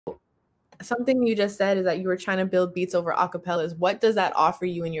something you just said is that you were trying to build beats over acapellas. What does that offer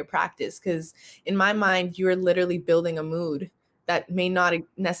you in your practice? Because in my mind, you're literally building a mood that may not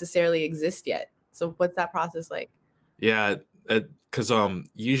necessarily exist yet. So what's that process like? Yeah, because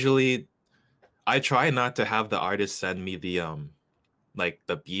usually I try not to have the artist send me the like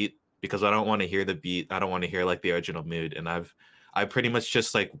the beat, because I don't want to hear the beat. I don't want to hear like the original mood. And I pretty much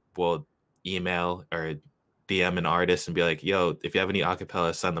just like will email or DM an artist and be like, yo, if you have any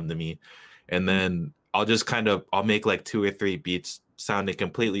acapella, send them to me. And then I'll make like 2 or 3 beats sounding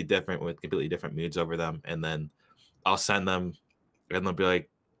completely different with completely different moods over them. And then I'll send them, and they'll be like,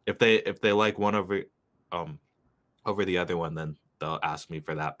 if they like one over the other one, then they'll ask me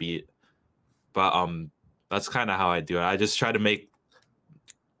for that beat. But that's kind of how I do it. I just try to make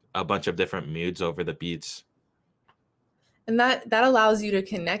a bunch of different moods over the beats. And that allows you to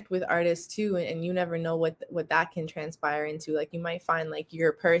connect with artists too, and you never know what that can transpire into. Like you might find like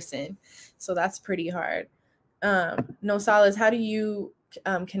your person. So that's pretty hard. No Salas, how do you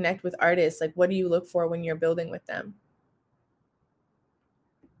connect with artists? Like what do you look for when you're building with them?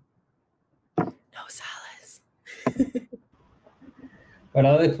 No Salas. What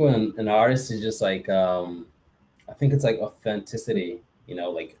I look for an artist is just like I think it's like authenticity. You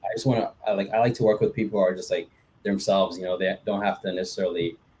know, like I just want to I like to work with people who are just like themselves. You know, they don't have to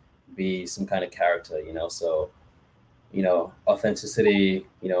necessarily be some kind of character. You know, so authenticity.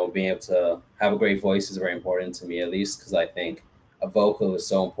 You know, being able to have a great voice is very important to me, at least because I think a vocal is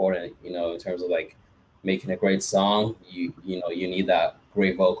so important. You know, in terms of like making a great song, you need that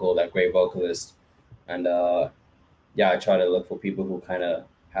great vocal, that great vocalist, and yeah, I try to look for people who kind of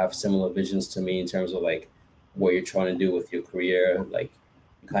have similar visions to me in terms of like what you're trying to do with your career. Like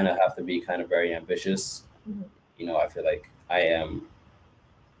you kind of have to be kind of very ambitious. Mm-hmm. You know, I feel like I am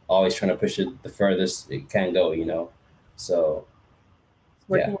always trying to push it the furthest it can go, you know? So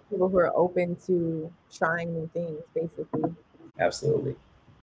working with people who are open to trying new things, basically. Absolutely.